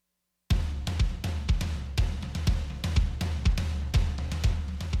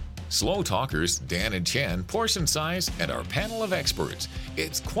Slow talkers Dan and Chen, portion size, and our panel of experts.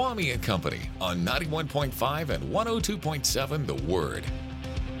 It's Kvamme and Company on 91.5 and 102.7 The Word.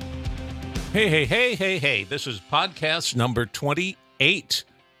 Hey. This is podcast number 28.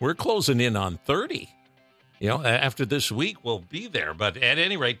 We're closing in on 30. You know, after this week, we'll be there. But at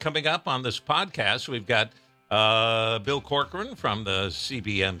any rate, coming up on this podcast, we've got Bill Corcoran from the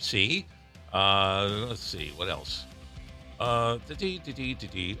CBMC. Let's see, what else?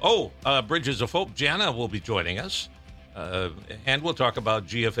 Bridges of Hope. Jana will be joining us. And we'll talk about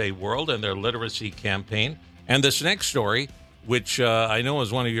GFA World and their literacy campaign. And this next story, which I know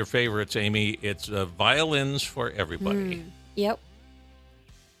is one of your favorites, Amy, it's Violins for Everybody. Yep.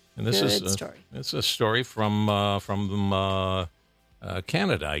 And this Good is story. It's a story from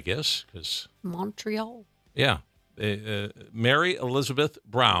Canada, I guess. 'Cause, Montreal. yeah. Mary Elizabeth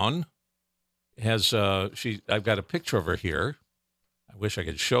Brown has I've got a picture of her here. I wish I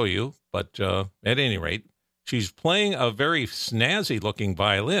could show you, but at any rate, she's playing a very snazzy looking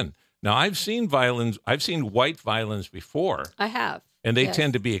violin. Now, I've seen violins. I've seen white violins before. I have. And they Yes.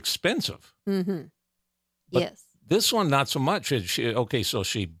 tend to be expensive. Mm-hmm. But Yes. This one, not so much. So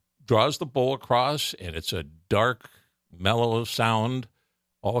she draws the bow across, and it's a dark, mellow sound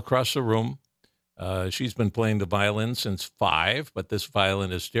all across the room. She's been playing the violin since 5, but this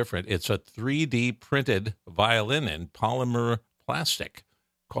violin is different. It's a 3D printed violin in polymer plastic.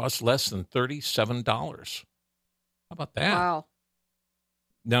 Costs less than $37. How about that? Wow.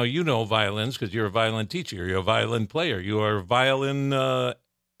 Now, you know violins because you're a violin teacher. You're a violin player. You are a violin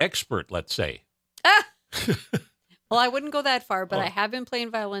expert, let's say. Well, I wouldn't go that far, but I have been playing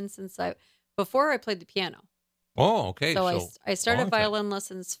violin before I played the piano. Oh, okay. So I started long time. violin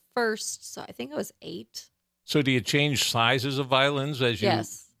lessons first, so I think I was 8. So do you change sizes of violins as you're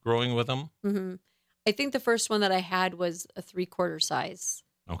Yes. growing with them? Mm-hmm. I think the first one that I had was a 3/4 size,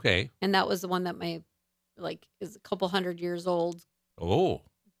 Okay. and that was the one that is a couple hundred years old. Oh.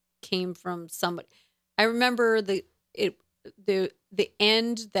 Came from somebody. I remember the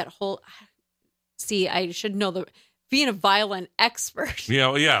end, that whole. See, I should know being a violin expert. Yeah.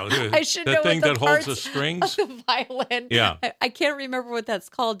 I should know the thing what that the holds the parts strings. of the violin. Yeah. I can't remember what that's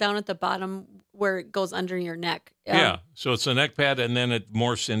called down at the bottom where it goes under your neck. Yeah. So it's a neck pad, and then it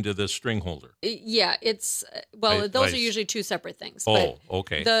morphs into the string holder. Yeah, it's those are usually two separate things. Oh, but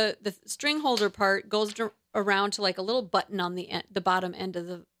okay. The string holder part goes around to like a little button on the bottom end of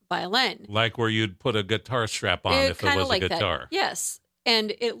the violin. Like where you'd put a guitar strap on if it was like a guitar. That. Yes.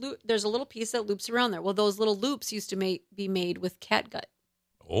 And there's a little piece that loops around there. Well, those little loops used to be made with catgut.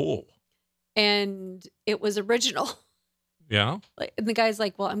 Oh. And it was original. Yeah? And the guy's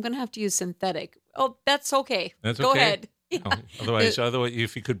like, well, I'm going to have to use synthetic. Oh, that's okay. That's Go okay? ahead. Yeah. Oh, otherwise,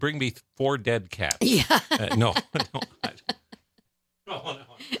 if you could bring me 4 dead cats. Yeah. No. But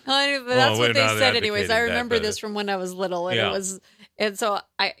that's what they said anyways. I remember that, this from when I was little. And so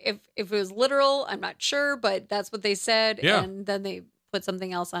if it was literal, I'm not sure, but that's what they said. Yeah. And then they put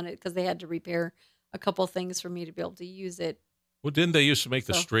something else on it because they had to repair a couple things for me to be able to use it. Well, didn't they used to make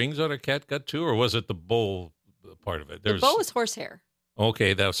the strings out of catgut too, or was it the bow part of it? The bow is horsehair.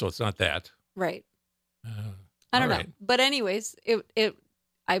 Okay, so it's not that. Right. I don't know. Right. But anyways,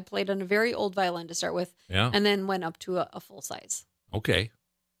 I played on a very old violin to start with. Yeah. And then went up to a full size. Okay.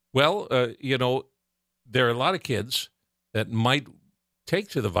 Well, there are a lot of kids that might take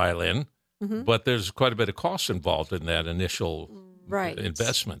to the violin, but there's quite a bit of cost involved in that initial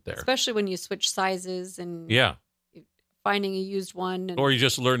investment there. Especially when you switch sizes and finding a used one. Or you're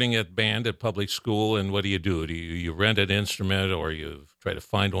just learning at band at public school, and what do? Do you rent an instrument, or you try to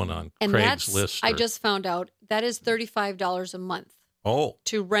find one on Craigslist? I just found out that is $35 a month. Oh.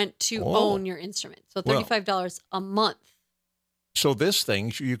 To rent to own your instrument. So $35 a month. So this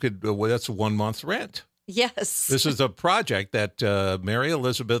thing, you could, that's a 1 month rent. Yes. This is a project that Mary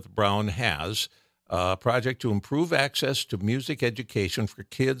Elizabeth Brown has, a project to improve access to music education for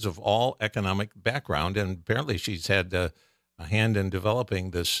kids of all economic background. And apparently she's had a hand in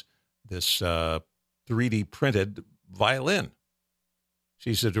developing this 3D printed violin.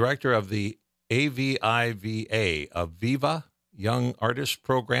 She's the director of the AVIVA, a Viva Young Artist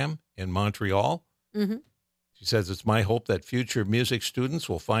Program in Montreal. Mm-hmm. She says, it's my hope that future music students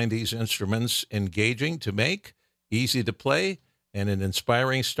will find these instruments engaging to make, easy to play, and an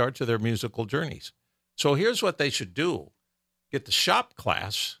inspiring start to their musical journeys. So here's what they should do. Get the shop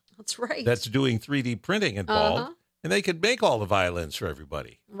class. That's right. That's doing 3D printing involved, and they could make all the violins for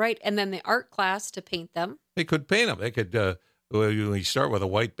everybody. Right, and then the art class to paint them. They could paint them. They could, when you start with a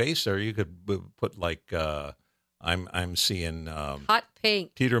white base there, you could put like... I'm seeing hot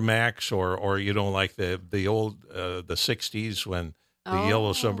pink, Peter Max, or like the old the 60s when the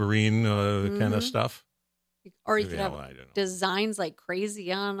Yellow Submarine kind of Mhm. stuff. Or you could Yeah, have well, I don't know. designs like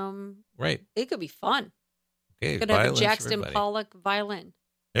crazy on them. Right. It could be fun. Okay. Could have a Violence for Jackson everybody. Pollock violin.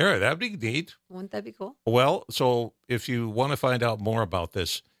 Yeah, that'd be neat. Wouldn't that be cool? Well, so if you want to find out more about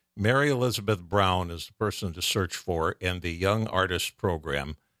this, Mary Elizabeth Brown is the person to search for, and the Young Artist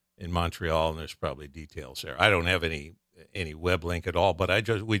Program in Montreal, and there's probably details there. I don't have any web link at all, but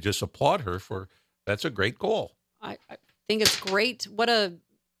we just applaud her for that's a great goal. I think it's great. What a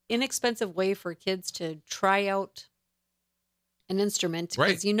inexpensive way for kids to try out an instrument, because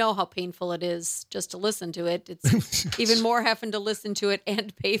Right. you know how painful it is just to listen to it. It's even more having to listen to it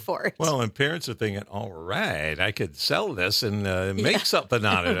and pay for it. Well, and parents are thinking, all right, I could sell this and make something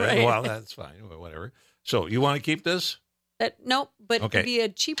out of it. Right. Well, that's fine, or whatever. So you want to keep this? Nope, but Okay. it'd be a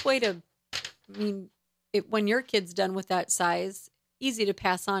cheap way to, I mean, when your kid's done with that size, easy to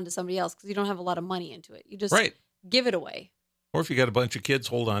pass on to somebody else because you don't have a lot of money into it. You just Right. give it away. Or if you got a bunch of kids,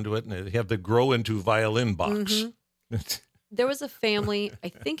 hold on to it and they have the grow into violin box. Mm-hmm. There was a family, I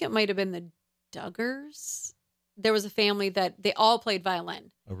think it might have been the Duggars. There was a family that they all played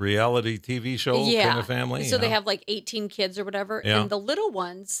violin. A reality TV show kind of family. So they have like 18 kids or whatever. Yeah. And the little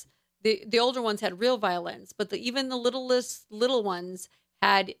ones, the older ones had real violins, but even the littlest little ones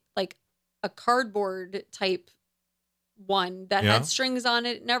had like a cardboard type one that Yeah. had strings on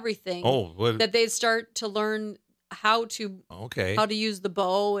it and everything. Oh, what, That they'd start to learn how to okay. use the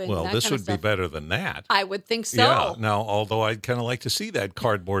bow and Well, that this kind of would be stuff. better than that. I would think so. Yeah. Now, although I'd kind of like to see that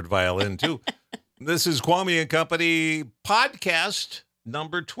cardboard violin too. This is Kvamme and Company Podcast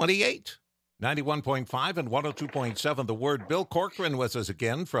number 28, 91.5 and 102.7. The Word. Bill Corcoran with us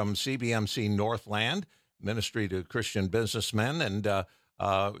again from CBMC Northland, Ministry to Christian Businessmen. And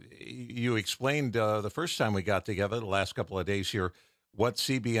you explained the first time we got together, the last couple of days here, what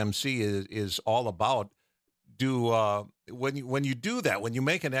CBMC is all about. When you do that, when you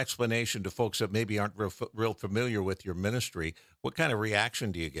make an explanation to folks that maybe aren't real familiar with your ministry, what kind of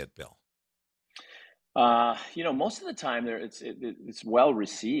reaction do you get, Bill? Most of the time it's well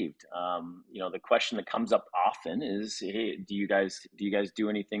received. The question that comes up often is, hey, do you guys do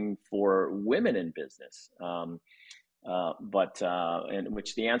anything for women in business? And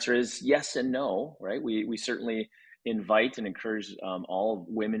which the answer is yes and no, right? We certainly invite and encourage all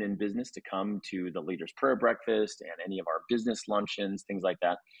women in business to come to the Leaders Prayer Breakfast and any of our business luncheons, things like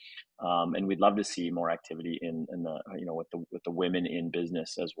that. And we'd love to see more activity in the with the women in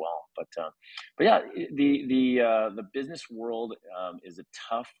business as well. But yeah, the business world is a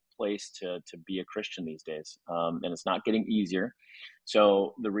tough place to be a Christian these days, and it's not getting easier.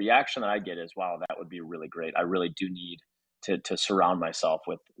 So the reaction that I get is, "Wow, that would be really great. I really do need to surround myself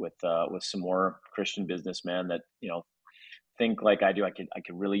with some more Christian businessmen that think like I do. I could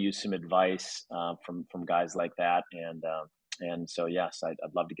really use some advice from guys like that, and so yes, I'd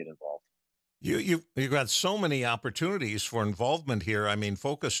love to get involved." You've got so many opportunities for involvement here. I mean,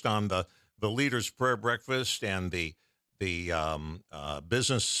 focused on the Leaders Prayer Breakfast and the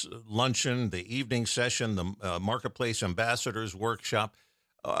business luncheon, the evening session, the Marketplace Ambassadors Workshop.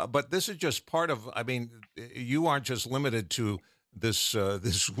 But this is just part of, I mean, you aren't just limited to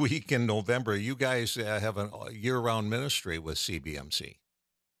this week in November. You guys have a year-round ministry with CBMC.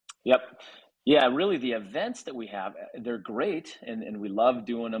 Yep. Yeah, really the events that we have, they're great and we love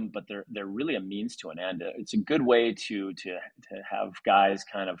doing them, but they're really a means to an end. It's a good way to have guys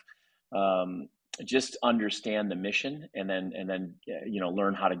kind of just understand the mission and then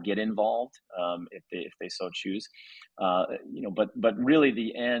learn how to get involved if they so choose. But really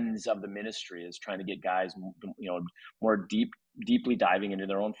the ends of the ministry is trying to get guys more deeply diving into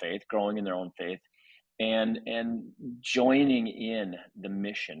their own faith, growing in their own faith, and joining in the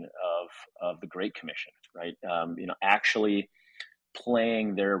mission of the Great Commission, right? Actually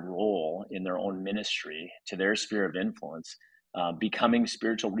playing their role in their own ministry to their sphere of influence, becoming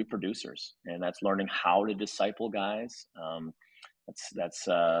spiritual reproducers, and that's learning how to disciple guys. That's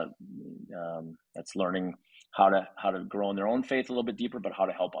learning how to grow in their own faith a little bit deeper, but how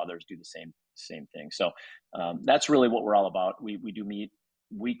to help others do the same thing. So that's really what we're all about. We do meet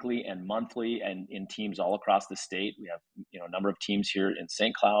weekly and monthly and in teams all across the state. We have a number of teams here in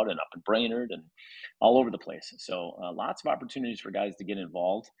St. Cloud and up in Brainerd and all over the place. So lots of opportunities for guys to get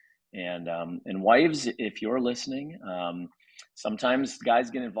involved. And wives, if you're listening, sometimes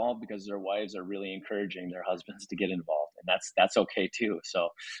guys get involved because their wives are really encouraging their husbands to get involved, and that's okay too. So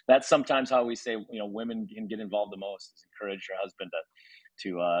that's sometimes how we say women can get involved the most, is encourage your husband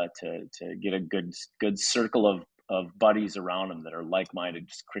to get a good circle of buddies around them that are like-minded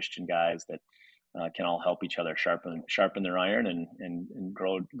Christian guys that can all help each other sharpen their iron and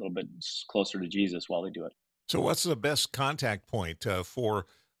grow a little bit closer to Jesus while they do it. So what's the best contact point for,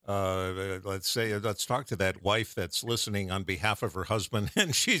 let's talk to that wife that's listening on behalf of her husband,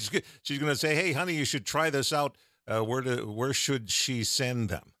 and she's going to say, hey, honey, you should try this out. Where should she send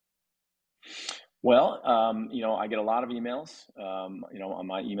them? Well, I get a lot of emails.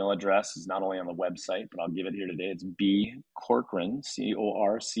 My email address is not only on the website, but I'll give it here today. It's bcorcoran,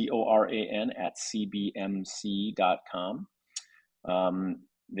 CORCORAN @cbmc.com.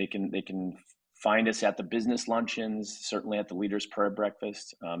 They can find us at the business luncheons, certainly at the Leaders Prayer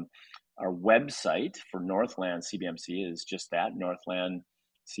Breakfast. Our website for Northland CBMC is just that,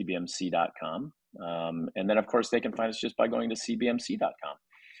 northlandcbmc.com. And then, of course, they can find us just by going to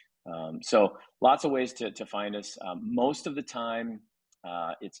cbmc.com. So lots of ways to find us. Most of the time,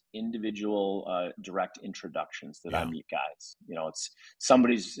 it's individual direct introductions that I meet guys. It's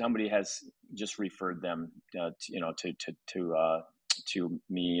somebody has just referred them to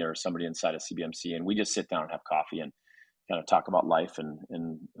me or somebody inside of CBMC, and we just sit down and have coffee and kind of talk about life and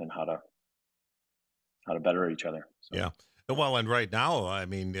how to better each other. So. Yeah. Well, and right now, I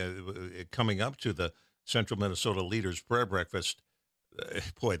mean, coming up to the Central Minnesota Leaders Prayer Breakfast,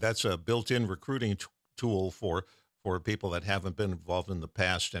 boy, that's a built-in recruiting tool for people that haven't been involved in the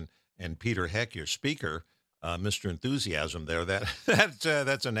past. And Peter Heck, your speaker, Mr. Enthusiasm there,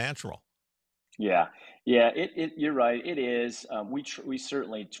 that's a natural. Yeah. You're right. It is. We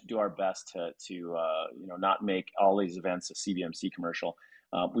certainly do our best to not make all these events a CBMC commercial.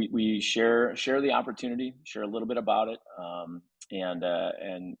 We share the opportunity, share a little bit about it, and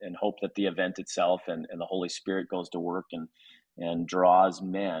hope that the event itself and the Holy Spirit goes to work and draws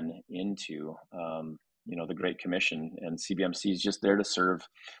men into the Great Commission. And CBMC is just there to serve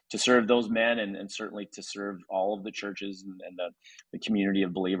those men and certainly to serve all of the churches and the community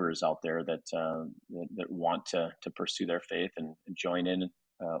of believers out there that want to pursue their faith and join in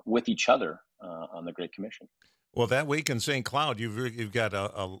with each other on the Great Commission. Well, that week in St. Cloud, you've got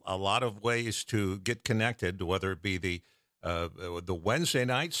a lot of ways to get connected, whether it be the Wednesday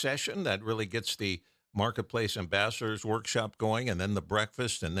night session that really gets the Marketplace Ambassadors Workshop going, and then the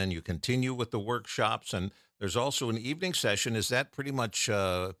breakfast, and then you continue with the workshops, and there's also an evening session. Is that pretty much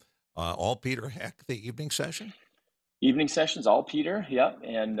all Peter Heck, the evening session? Evening sessions, all Peter, yep,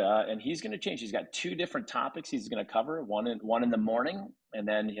 and he's going to change. He's got two different topics he's going to cover. One in the morning, and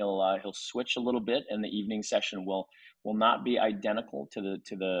then he'll switch a little bit, and the evening session will not be identical to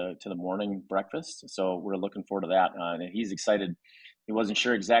the morning breakfast. So we're looking forward to that, and he's excited. He wasn't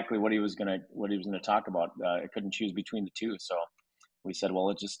sure exactly what he was gonna talk about. I couldn't choose between the two, so we said, well,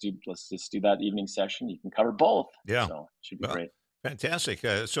 let's just do that evening session. You can cover both. Yeah, so it should be great. Fantastic.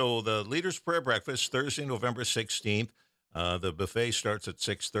 So the Leaders Prayer Breakfast, Thursday, November 16th. The buffet starts at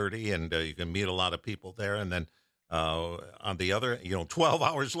 6:30, and you can meet a lot of people there. And then on the other, 12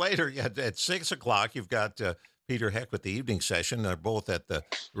 hours later, at 6 o'clock, you've got Peter Heck with the evening session. They're both at the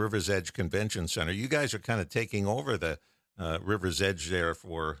River's Edge Convention Center. You guys are kind of taking over the River's Edge there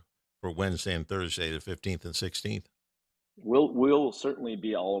for Wednesday and Thursday, the 15th and 16th. We'll certainly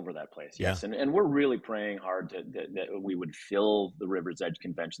be all over that place. Yes. Yeah. And we're really praying hard that we would fill the River's Edge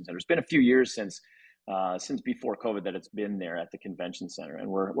Convention Center. It's been a few years since before COVID that it's been there at the convention center, and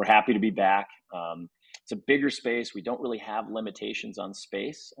we're happy to be back. It's a bigger space. We don't really have limitations on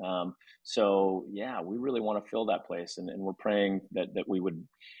space. So yeah, we really want to fill that place, and we're praying that we would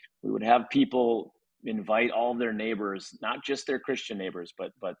have people invite all their neighbors, not just their Christian neighbors,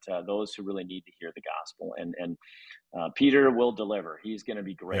 but those who really need to hear the gospel. And Peter will deliver. He's going to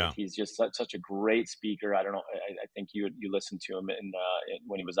be great. Yeah. He's just such a great speaker. I don't know. I think you listened to him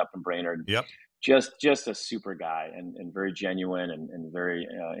when he was up in Brainerd. Yep. Just a super guy and very genuine and very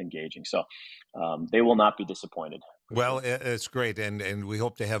engaging. So they will not be disappointed. Well, it's great, and we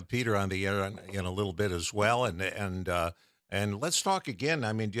hope to have Peter on the air in a little bit as well. And let's talk again.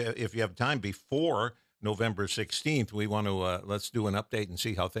 I mean, if you have time before November 16th, we want to let's do an update and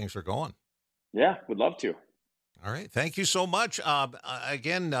see how things are going. Yeah, would love to. All right, thank you so much.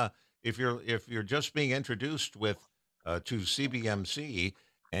 Again, if you're just being introduced to CBMC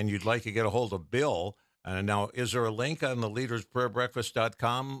and you'd like to get a hold of Bill, now is there a link on the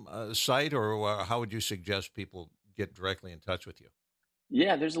leadersprayerbreakfast.com site, or how would you suggest people get directly in touch with you?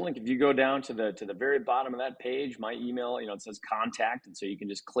 Yeah, there's a link. If you go down to the very bottom of that page, my email, it says contact, and so you can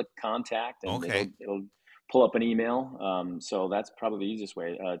just click contact, and it'll pull up an email. So that's probably the easiest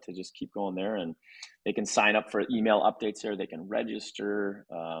way to just keep going there, and they can sign up for email updates there. They can register.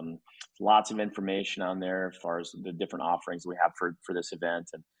 Lots of information on there as far as the different offerings we have for this event,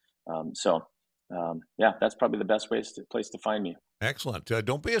 and yeah, that's probably the best place to find me. Excellent.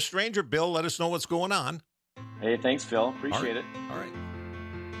 Don't be a stranger, Bill. Let us know what's going on. Hey, thanks, Phil. Appreciate it. All right.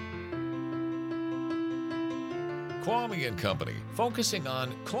 Kvamme and Company, focusing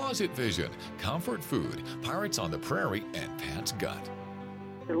on closet vision, comfort food, Pirates on the Prairie, and Pat's Gut.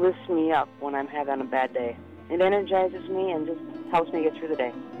 It lifts me up when I'm having a bad day. It energizes me and just helps me get through the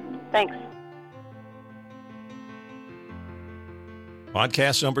day. Thanks.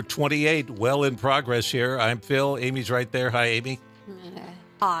 Podcast number 28, well in progress here. I'm Phil. Amy's right there. Hi, Amy.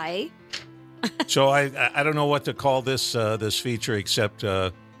 Hi. So I don't know what to call this this feature except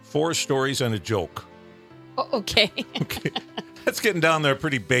 4 stories and a joke. Oh, okay. Okay. That's getting down there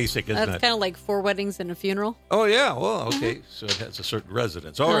pretty basic, isn't That's it? kind of like 4 weddings and a funeral. Oh, yeah. Well, okay. So it has a certain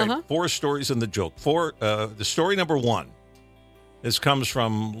resonance. All right. 4 stories and the joke. The story number 1. This comes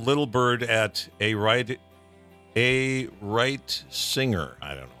from Little Bird at a right singer.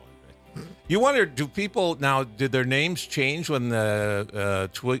 I don't know. You wonder, do people now, did their names change when the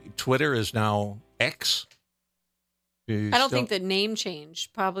Twitter is now X? I don't think the name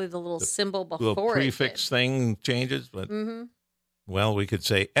changed. Probably the little symbol before little prefix thing changes, but well, we could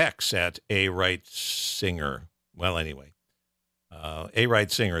say X at a right singer. Well, anyway, a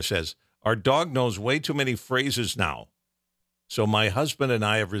right singer says, our dog knows way too many phrases now. So my husband and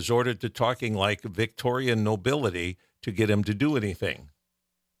I have resorted to talking like Victorian nobility to get him to do anything.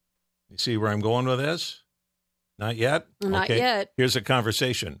 You see where I'm going with this? Not yet? Not yet. Here's a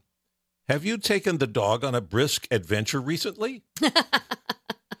conversation. Have you taken the dog on a brisk adventure recently?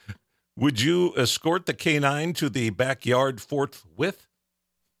 Would you escort the canine to the backyard forthwith?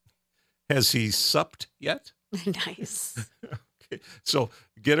 Has he supped yet? Nice. Okay. So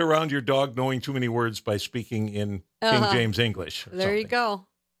get around your dog knowing too many words by speaking in King James English. There you go.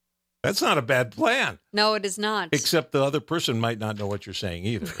 That's not a bad plan. No, it is not. Except the other person might not know what you're saying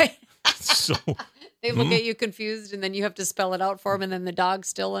either. Right. So they will get you confused, and then you have to spell it out for them, and then the dog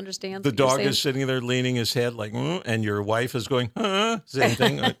still understands. The dog is sitting there leaning his head like, and your wife is going, same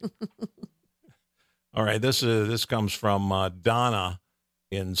thing. All right, this comes from Donna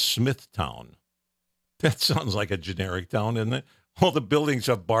in Smithtown. That sounds like a generic town, isn't it? All the buildings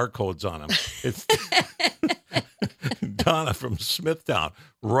have barcodes on them. It's Donna from Smithtown.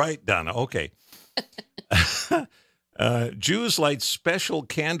 Right, Donna. Okay. Jews light special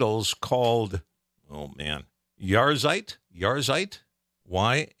candles called, Yarzeit, Yahrzeit,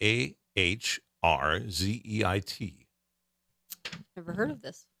 Never heard of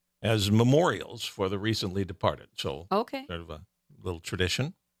this. as memorials for the recently departed. So, Okay. sort of a little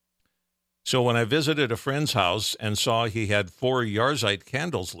tradition. So when I visited a friend's house and saw he had 4 Yarzeit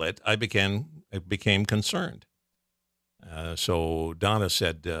candles lit, I became concerned. So Donna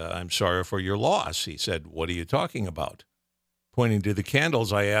said, I'm sorry for your loss. He said, what are you talking about? Pointing to the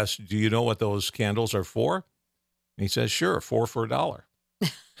candles, I asked, do you know what those candles are for? And he says, sure, 4 for $1.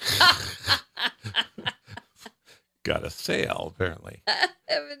 Got a sale, apparently.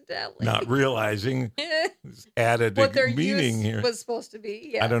 Evidently. Not realizing added what their meaning use here. was supposed to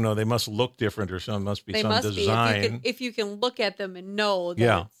be. Yeah. I don't know. They must look different or something. Must be They some must design. be. If you can look at them and know that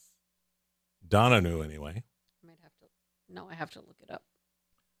Yeah. it's... Donna knew anyway. I have to look it up.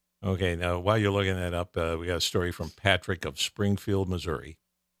 Okay, now while you're looking that up, we got a story from Patrick of Springfield, Missouri.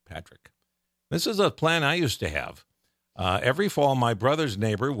 Patrick. This is a plan I used to have. Every fall, my brother's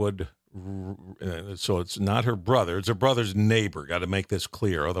neighbor would, so it's not her brother, it's her brother's neighbor. Got to make this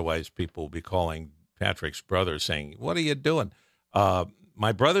clear. Otherwise, people will be calling Patrick's brother saying, what are you doing?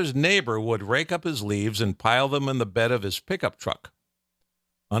 My brother's neighbor would rake up his leaves and pile them in the bed of his pickup truck.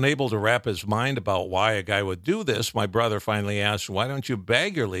 Unable to wrap his mind about why a guy would do this, my brother finally asked, why don't you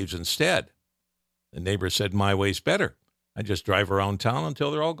bag your leaves instead? The neighbor said, my way's better. I just drive around town until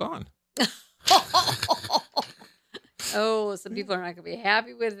they're all gone. Oh, some people are not going to be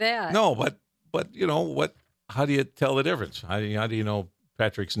happy with that. No, but you know what? How do you tell the difference? How do you know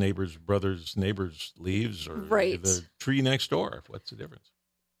Patrick's brother's neighbor's leaves or the tree next door? What's the difference?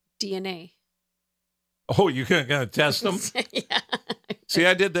 DNA. Oh, you're gonna test them? Yeah. See,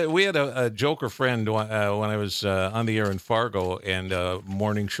 I did that. We had a joker friend when I was on the air in Fargo, and a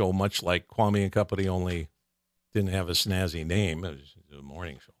morning show, much like Kvamme and Company, only didn't have a snazzy name. It was a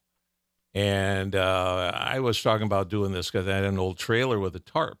morning show. And I was talking about doing this because I had an old trailer with a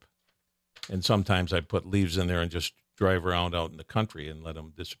tarp. And sometimes I'd put leaves in there and just drive around out in the country and let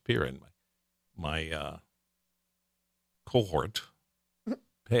them disappear. And my cohort,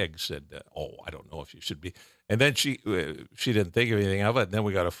 Peg, said, oh, I don't know if you should be. And then she didn't think of anything of it. And then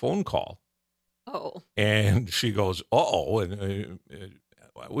we got a phone call. Oh. And she goes, uh-oh. And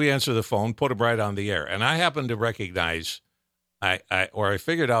we answer the phone, put them right on the air. And I happened to recognize, I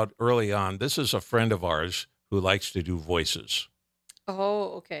figured out early on, this is a friend of ours who likes to do voices.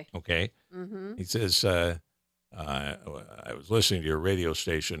 Oh, okay. Okay. Mm-hmm. He says, I was listening to your radio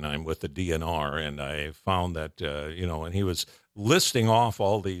station. I'm with the DNR, and I found that and he was listing off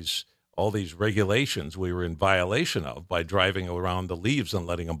all these regulations we were in violation of by driving around the leaves and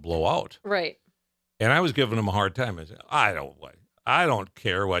letting them blow out. Right. And I was giving him a hard time. I said, I don't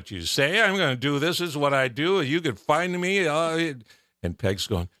care what you say. I'm going to do this. This is what I do. You could find me. And Peg's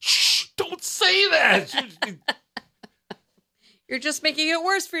going, shh, don't say that. You're just making it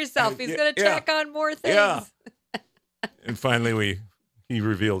worse for yourself. He's going to tack on more things. Yeah. And finally, he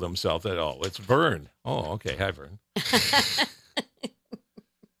revealed himself that, it's Vern. Oh, okay. Hi, Vern.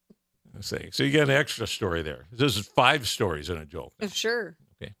 So you get an extra story there. This is 5 stories in a joke now. Sure.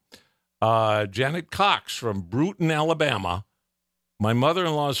 Okay. Janet Cox from Bruton, Alabama. My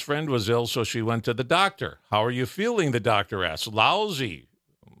mother-in-law's friend was ill, so she went to the doctor. How are you feeling? The doctor asked. Lousy.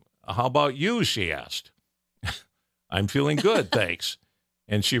 How about you? She asked. I'm feeling good, thanks.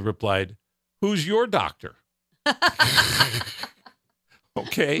 And she replied, who's your doctor?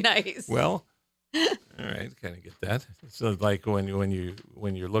 Okay. Nice. Well, all right, kind of get that. So like when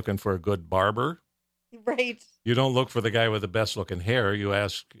you're looking for a good barber, right? You don't look for the guy with the best looking hair.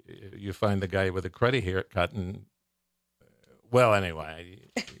 You find the guy with a cruddy haircut, and well, anyway.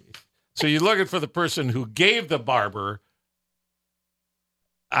 So you're looking for the person who gave the barber.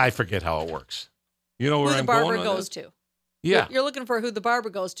 I forget how it works. You know where who I'm the barber going goes to. Yeah, you're looking for who the barber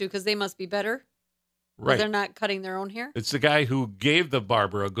goes to because they must be better. Right. They're not cutting their own hair. It's the guy who gave the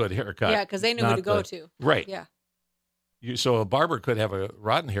barber a good haircut. Yeah, because they knew who to go to. Right. Yeah. So a barber could have a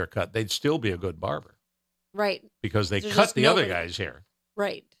rotten haircut. They'd still be a good barber. Right. Because they cut the other guy's hair.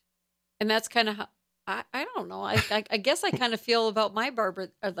 Right. And that's kind of how, I don't know. I guess I kind of feel about my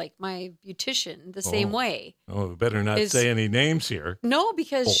barber, or like my beautician, the same way. Oh, we better not say any names here. No,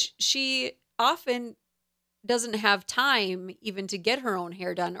 because she often doesn't have time even to get her own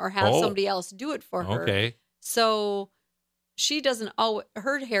hair done or have somebody else do it for her. Okay. So she doesn't always,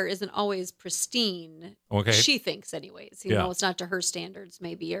 her hair isn't always pristine. Okay. She thinks anyways, you know, it's not to her standards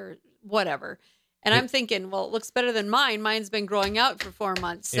maybe or whatever. And I'm thinking, well, it looks better than mine. Mine's been growing out for 4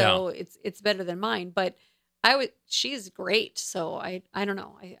 months, so it's better than mine. But she's great. So I don't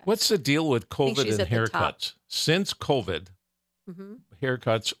know. What's the deal with COVID and haircuts? Since COVID,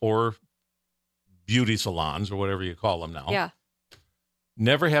 haircuts or beauty salons or whatever you call them now,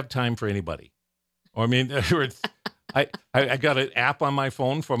 never have time for anybody. Or I mean, I got an app on my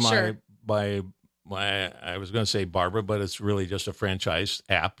phone for my I was going to say barber, but it's really just a franchise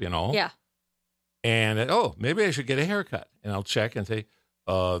app, you know. Yeah. And maybe I should get a haircut, and I'll check and say,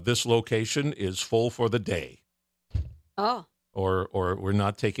 this location is full for the day. Oh. Or we're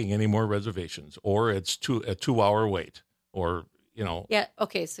not taking any more reservations, or it's a 2-hour wait, or you know. Yeah.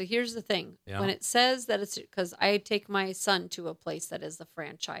 Okay. So here's the thing: when it says that it's because I take my son to a place that is the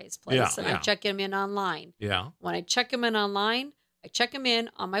franchise place, and I check him in online. Yeah. When I check him in online, I check him in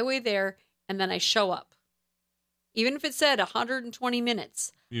on my way there, and then I show up. Even if it said 120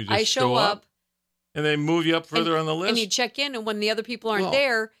 minutes, you just I show up. And they move you up further on the list. And you check in, and when the other people aren't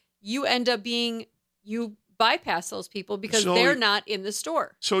there, you end up you bypass those people because they're not in the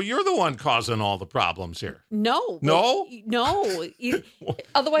store. So you're the one causing all the problems here. No. No? No.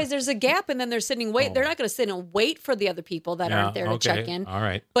 Otherwise, there's a gap, and then they're sitting wait. They're not going to sit and wait for the other people that aren't there to check in. All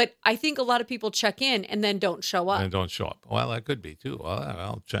right. But I think a lot of people check in and then don't show up. Well, that could be, too. Well,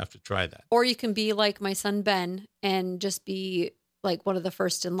 I'll have to try that. Or you can be like my son, Ben, and just be like one of the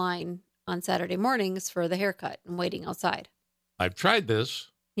first in line on Saturday mornings for the haircut and waiting outside. I've tried this.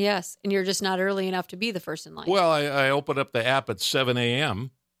 Yes, and you're just not early enough to be the first in line. Well, I open up the app at 7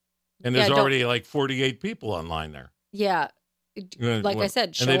 a.m., and there's already like 48 people online there. Yeah. Like I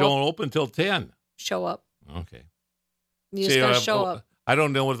said, show up. And they don't open till 10. Show up. Okay. You just got to show up. I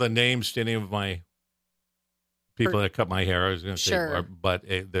don't know what the names to any of my people that cut my hair. I was going to say, but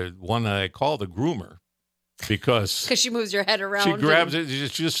the one that I call the groomer. Because she moves your head around. She grabs it.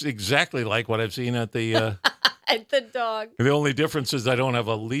 It's just exactly like what I've seen at the at the dog. The only difference is I don't have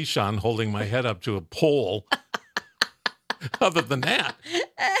a leash on holding my head up to a pole. Other than that.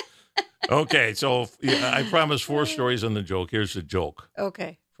 Okay, so I promised 4 stories in the joke. Here's the joke.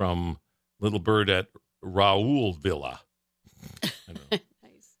 Okay. From Little Bird at Raoul Villa.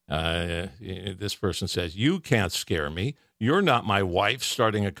 Nice. This person says, "You can't scare me. You're not my wife,"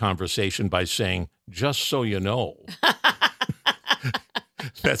 starting a conversation by saying, "Just so you know."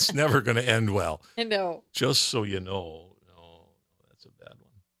 That's never going to end well. I know. Just so you know. No, that's a bad one.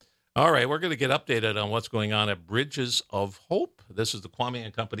 All right, we're going to get updated on what's going on at Bridges of Hope. This is the Kvamme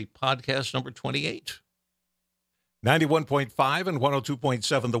and Company Podcast number 28. 91.5 and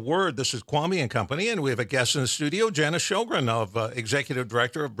 102.7 The Word. This is Kvamme and Company, and we have a guest in the studio, Jana Sjogren, of Executive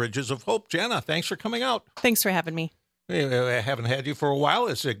Director of Bridges of Hope. Jana, thanks for coming out. Thanks for having me. I haven't had you for a while.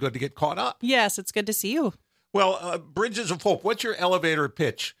 It's good to get caught up. Yes, it's good to see you. Well, Bridges of Hope, what's your elevator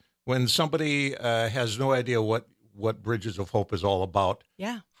pitch when somebody has no idea what Bridges of Hope is all about?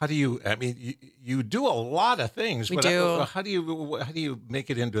 Yeah. How do you, you do a lot of things. We do. How do you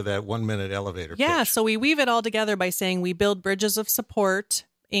make it into that 1 minute elevator pitch? Yeah, so we weave it all together by saying we build bridges of support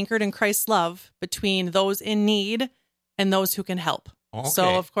anchored in Christ's love between those in need and those who can help. Okay.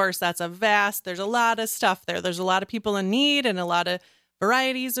 So, of course, there's a lot of stuff there. There's a lot of people in need and a lot of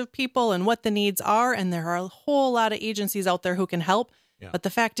varieties of people and what the needs are. And there are a whole lot of agencies out there who can help. Yeah. But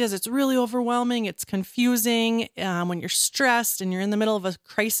the fact is, it's really overwhelming. It's confusing. When you're stressed and you're in the middle of a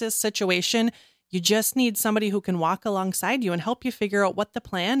crisis situation, you just need somebody who can walk alongside you and help you figure out what the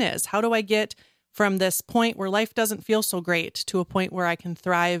plan is. How do I get from this point where life doesn't feel so great to a point where I can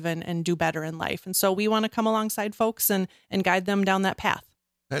thrive and do better in life? And so we want to come alongside folks and guide them down that path.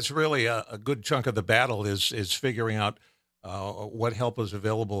 That's really a good chunk of the battle is figuring out what help is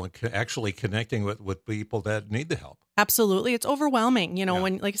available and actually connecting with people that need the help. Absolutely. It's overwhelming.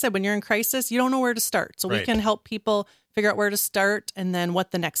 When, like I said, when you're in crisis, you don't know where to start. So we can help people figure out where to start and then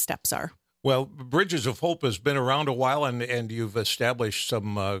what the next steps are. Well, Bridges of Hope has been around a while, and you've established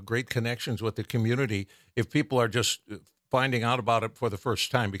some great connections with the community. If people are just finding out about it for the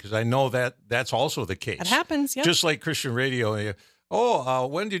first time, because I know that's also the case. It happens, yeah. Just like Christian radio.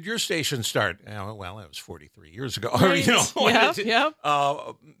 When did your station start? Well, it was 43 years ago. Right. Yep.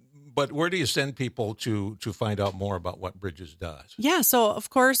 But where do you send people to find out more about what Bridges does? Yeah, so of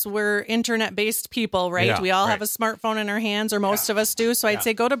course we're internet-based people, right? Yeah, we all have a smartphone in our hands, or most of us do. So I'd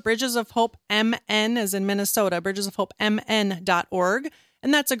say go to Bridges of Hope MN, as in Minnesota, bridgesofhopemn.org.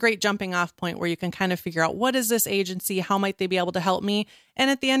 And that's a great jumping off point where you can kind of figure out, what is this agency? How might they be able to help me? And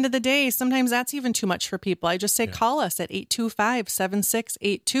at the end of the day, sometimes that's even too much for people. I just say, call us at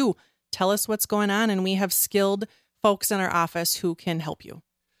 825-7682. Tell us what's going on. And we have skilled folks in our office who can help you.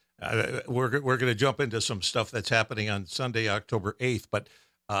 We're going to jump into some stuff that's happening on Sunday, October 8th. But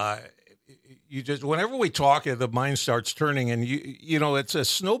whenever we talk, the mind starts turning. And, it's a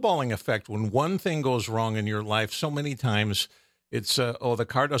snowballing effect. When one thing goes wrong in your life, so many times it's, the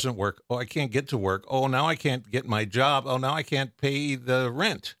car doesn't work. Oh, I can't get to work. Oh, now I can't get my job. Oh, now I can't pay the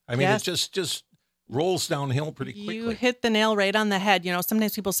rent. I mean, It just rolls downhill pretty quickly. You hit the nail right on the head.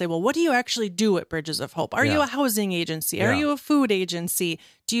 Sometimes people say, well, what do you actually do at Bridges of Hope? Are you a housing agency? Are you a food agency?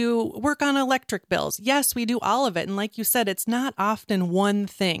 Do you work on electric bills? Yes, we do all of it. And like you said, it's not often one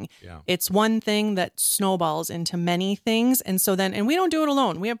thing. Yeah. It's one thing that snowballs into many things. And so and we don't do it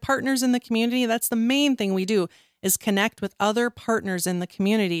alone. We have partners in the community. That's the main thing we do, is connect with other partners in the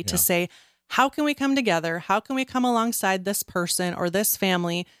community to say, how can we come together? How can we come alongside this person or this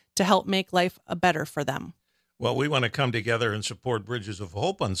family to help make life better for them? Well, we want to come together and support Bridges of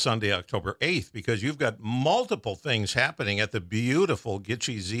Hope on Sunday, October 8th, because you've got multiple things happening at the beautiful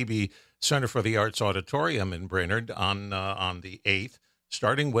Gitche Zebe Center for the Arts Auditorium in Brainerd on the 8th,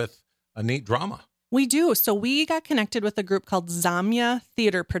 starting with a neat drama. We do. So we got connected with a group called Zamya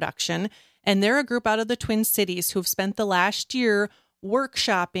Theater Production, and they're a group out of the Twin Cities who've spent the last year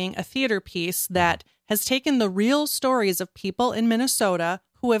workshopping a theater piece that has taken the real stories of people in Minnesota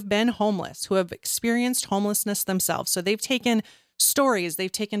who have been homeless, who have experienced homelessness themselves. So they've taken stories,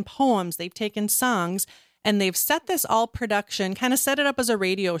 they've taken poems, they've taken songs, and they've set this all production, kind of set it up as a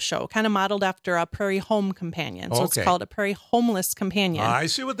radio show, kind of modeled after a Prairie Home Companion. So it's called a Prairie Homeless Companion. I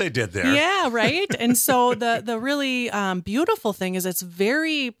see what they did there. Yeah, right? And so the really beautiful thing is it's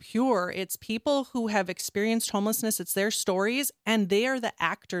very pure. It's people who have experienced homelessness. It's their stories, and they are the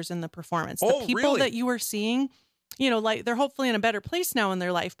actors in the performance. The people that you are seeing, like they're hopefully in a better place now in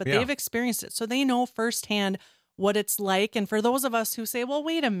their life, but they've experienced it. So they know firsthand what it's like. And for those of us who say, well,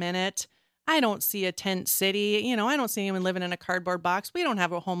 wait a minute, I don't see a tent city. I don't see anyone living in a cardboard box. We don't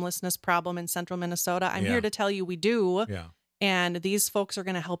have a homelessness problem in central Minnesota. I'm here to tell you we do. Yeah. And these folks are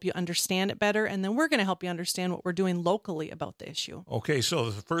going to help you understand it better. And then we're going to help you understand what we're doing locally about the issue. Okay.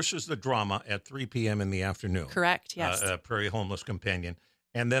 So the first is the drama at 3 p.m. in the afternoon. Correct. Yes. Prairie Homeless Companion.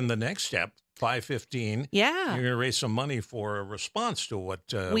 And then the next step, 5:15. Yeah. You're going to raise some money for a response to what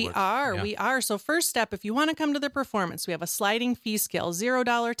we are. So first step, if you want to come to the performance, we have a sliding fee scale, $0,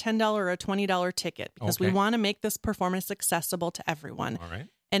 $10, or a $20 ticket, because we want to make this performance accessible to everyone. All right.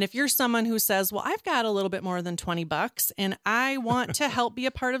 And if you're someone who says, well, I've got a little bit more than $20 and I want to help be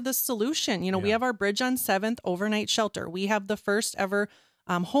a part of the solution. We have our Bridge on 7th overnight shelter. We have the first ever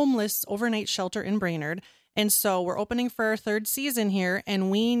homeless overnight shelter in Brainerd. And so we're opening for our third season here, and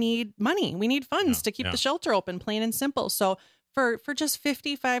we need money. We need funds to keep the shelter open, plain and simple. So for just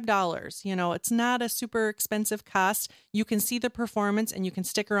 $55, it's not a super expensive cost. You can see the performance, and you can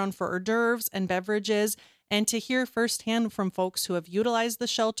stick around for hors d'oeuvres and beverages, and to hear firsthand from folks who have utilized the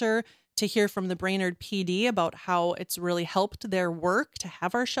shelter, to hear from the Brainerd PD about how it's really helped their work to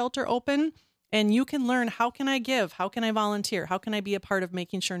have our shelter open. And you can learn, how can I give? How can I volunteer? How can I be a part of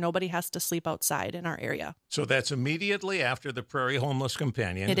making sure nobody has to sleep outside in our area? So that's immediately after the Prairie Homeless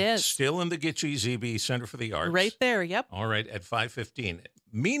Companion. It is. Still in the Gitche ZB Center for the Arts. Right there, yep. All right, at 5:15.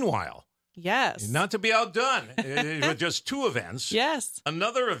 Meanwhile, yes, not to be outdone, with just 2 events. Yes.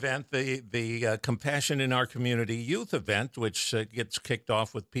 Another event, the Compassion in Our Community youth event, which gets kicked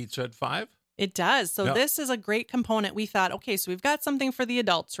off with pizza at 5. It does. So this is a great component. We thought, okay, so we've got something for the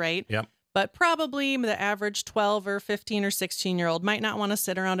adults, right? Yep. But probably the average 12 or 15 or 16-year-old might not want to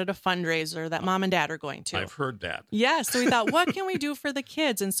sit around at a fundraiser that mom and dad are going to. I've heard that. Yeah, so we thought, what can we do for the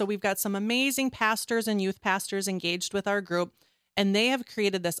kids? And so we've got some amazing pastors and youth pastors engaged with our group, and they have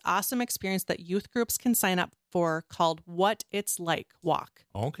created this awesome experience that youth groups can sign up for called What It's Like Walk.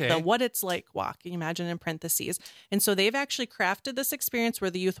 Okay. The What It's Like Walk, you imagine in parentheses. And so they've actually crafted this experience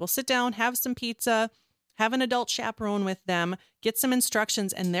where the youth will sit down, have some pizza, have an adult chaperone with them, get some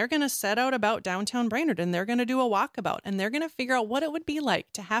instructions, and they're going to set out about downtown Brainerd, and they're going to do a walkabout, and they're going to figure out what it would be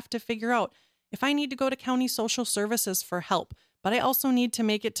like to have to figure out if I need to go to county social services for help, but I also need to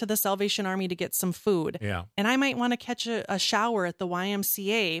make it to the Salvation Army to get some food. Yeah. And I might want to catch a shower at the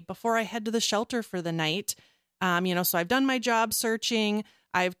YMCA before I head to the shelter for the night. So I've done my job searching.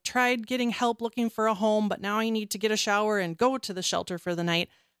 I've tried getting help looking for a home, but now I need to get a shower and go to the shelter for the night.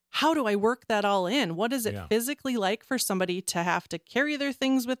 How do I work that all in? What is it physically like for somebody to have to carry their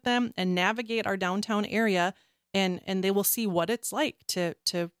things with them and navigate our downtown area? And they will see what it's like to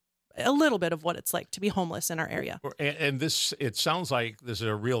a little bit of what it's like to be homeless in our area. And it sounds like this is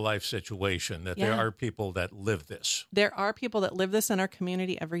a real life situation, that there are people that live this. There are people that live this in our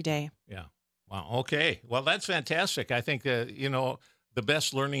community every day. Yeah. Wow. Okay. Well, that's fantastic. I think, the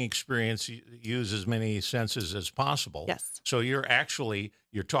best learning experience use as many senses as possible. Yes. So you're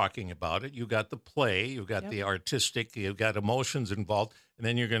talking about it. You got the play, you've got the artistic, you've got emotions involved, and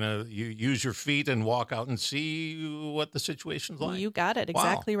then you use your feet and walk out and see what the situation's like. You got it.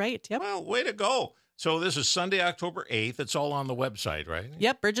 Exactly right. Yep. Well, way to go. So this is Sunday, October 8th. It's all on the website, right?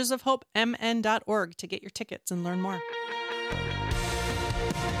 Yep. bridgesofhopemn.org to get your tickets and learn more.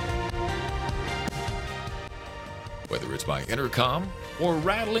 Whether it's by intercom or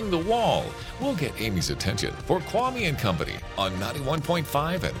rattling the wall, we'll get Amy's attention for Kvamme and Company on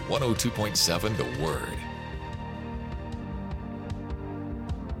 91.5 and 102.7 The Word.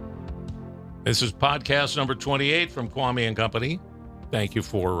 This is podcast number 28 from Kvamme and Company. Thank you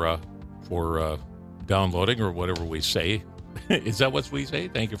for downloading, or whatever we say. Is that what we say?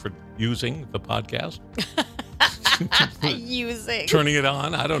 Thank you for using the podcast. Turning it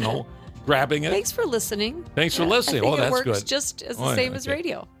on. I don't know. Grabbing it. Thanks for listening. Thanks for listening. I think that's it works good. Just as the same as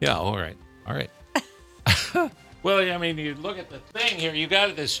radio. Yeah. All right. Well, I mean, you look at the thing here. You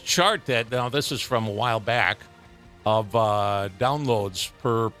got this chart now this is from a while back of downloads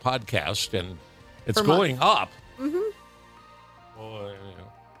per podcast, and it's going up. Mm-hmm. Well,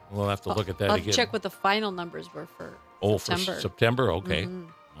 we'll have to look at that I'll again. check what the final numbers were for September. For September. Okay. Mm-hmm.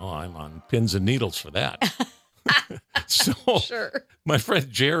 Oh, I'm on pins and needles for that. So, sure. My friend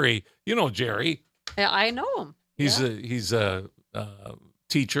Jerry, you know Jerry. I know him. He's a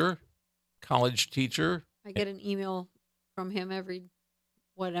teacher, college teacher. I get an email from him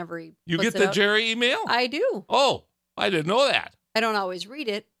whenever he You puts get it the up. Jerry email? I do. Oh, I didn't know that. I don't always read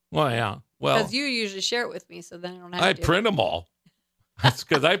it. Well, yeah. Well, because you usually share it with me, so then I don't have I to. print them all. That's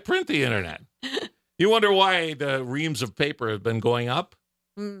because I print the internet. You wonder why the reams of paper have been going up?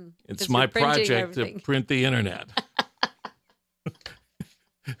 It's my project to print the internet.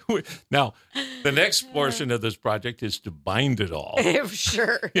 Now, the next portion of this project is to bind it all.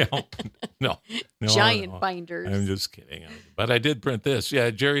 Sure. No. Giant binders. I'm just kidding. But I did print this. Yeah,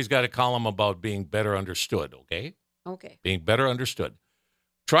 Jerry's got a column about being better understood, okay? Okay. Being better understood.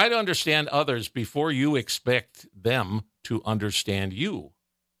 Try to understand others before you expect them to understand you.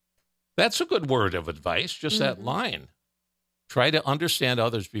 That's a good word of advice, just that line. Try to understand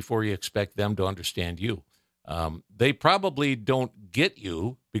others before you expect them to understand you. They probably don't get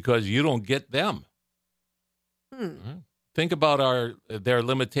you because you don't get them. Think about their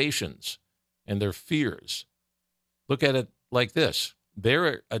limitations and their fears. Look at it like this.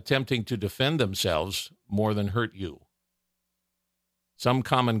 They're attempting to defend themselves more than hurt you. Some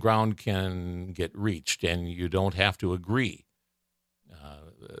common ground can get reached, and you don't have to agree.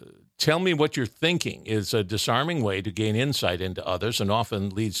 Tell me what you're thinking is a disarming way to gain insight into others and often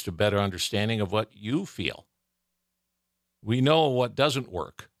leads to better understanding of what you feel. We know what doesn't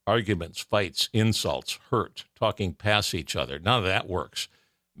work. Arguments, fights, insults, hurt, talking past each other. None of that works.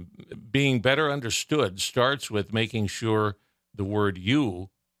 Being better understood starts with making sure the word you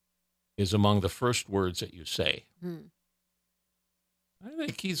is among the first words that you say. I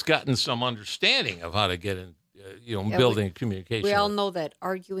think he's gotten some understanding of how to get in, building communication. We all know that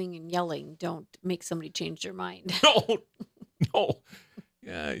arguing and yelling don't make somebody change their mind. No.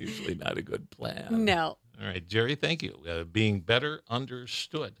 Yeah, usually not a good plan. No. All right, Jerry, thank you. Being better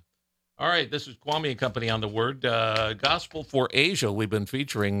understood. All right, this is Kvamme and Company on the Word. Gospel for Asia. We've been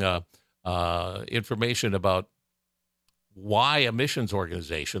featuring information about why a missions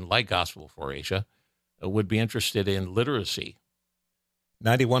organization like Gospel for Asia would be interested in literacy.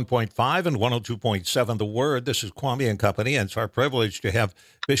 91.5 and 102.7 The Word. This is Kvamme and Company, and it's our privilege to have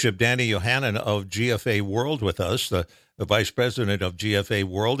Bishop Danny Yohannan of GFA World with us, the Vice President of GFA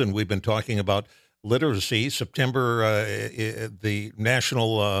World, and we've been talking about literacy. September, the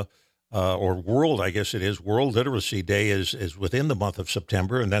national or world, I guess it is, World Literacy Day is within the month of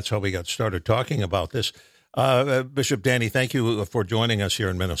September, and that's how we got started talking about this. Bishop Danny, thank you for joining us here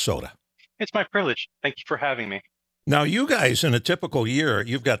in Minnesota. It's my privilege. Thank you for having me. Now, you guys, in a typical year,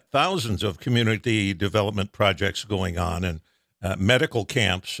 you've got thousands of community development projects going on, and medical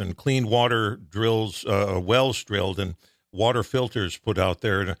camps and clean water drills, wells drilled, and water filters put out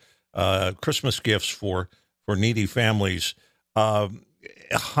there, and Christmas gifts for needy families.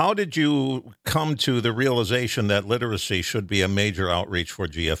 How did you come to the realization that literacy should be a major outreach for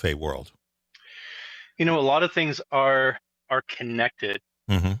GFA World? A lot of things are connected.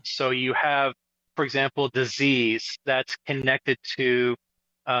 Mm-hmm. So you have, for example, disease that's connected to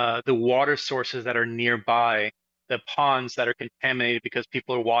the water sources that are nearby, the ponds that are contaminated because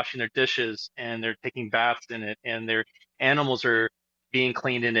people are washing their dishes and they're taking baths in it, and their animals are being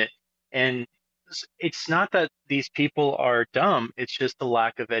cleaned in it. And it's not that these people are dumb, it's just the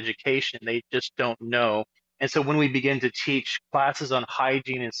lack of education. They just don't know. And so when we begin to teach classes on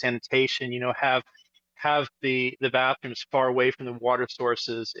hygiene and sanitation, have the bathrooms far away from the water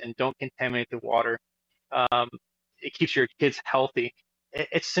sources and don't contaminate the water, it keeps your kids healthy.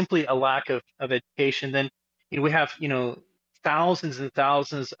 It's simply a lack of education. Then we have thousands and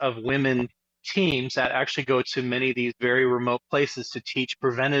thousands of women teams that actually go to many of these very remote places to teach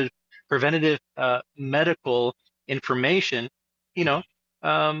preventative medical information,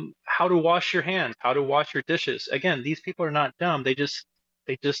 how to wash your hands, how to wash your dishes. Again, these people are not dumb. They just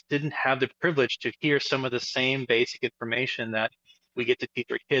didn't have the privilege to hear some of the same basic information that we get to teach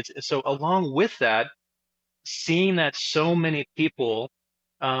our kids. And so along with that, seeing that so many people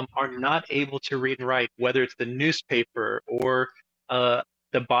are not able to read and write, whether it's the newspaper or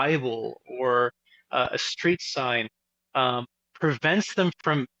the Bible or a street sign, prevents them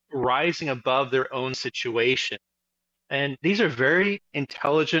from rising above their own situation. And these are very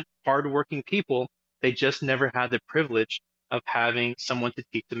intelligent, hardworking people. They just never had the privilege of having someone to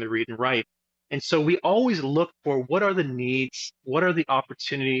teach them to read and write. And so we always look for what are the needs, what are the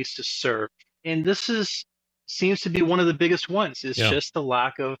opportunities to serve. And this seems to be one of the biggest ones, is just the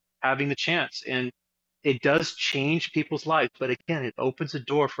lack of having the chance. And it does change people's lives. But again, it opens a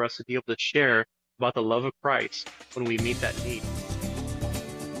door for us to be able to share about the love of Christ when we meet that need.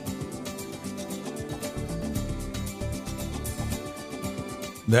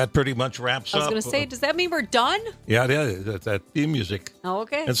 That pretty much wraps up. I was going to say, does that mean we're done? Yeah, it is. That's that theme music. Oh,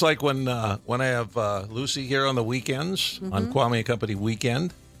 okay. It's like when I have Lucy here on the weekends, on Kvamme and Company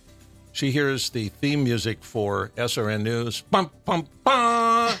Weekend. She hears the theme music for SRN News, bum, bum,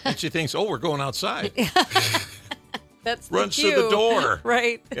 bum, and she thinks, we're going outside. That's the runs cue. to the door.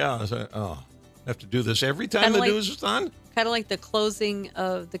 Right. Yeah. I said, I have to do this every time the news is on? Kind of like the closing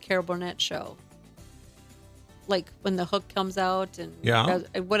of the Carol Burnett show. Like when the hook comes out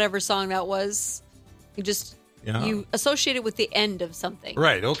and whatever song that was, you associate it with the end of something.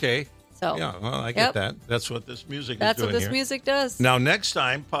 Right. Okay. So I get that. That's what this music is doing. That's what this music does. Now, next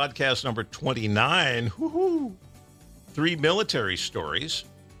time, podcast number 29. 3 military stories,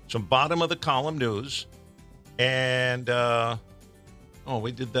 some bottom of the column news, and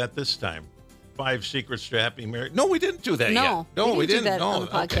we did that this time. 5 secrets to happy marriage. No, we didn't do that yet. No, we didn't. Do that no, on the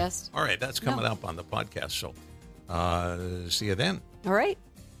podcast. Okay. All right, that's coming up on the podcast. So, see you then. All right.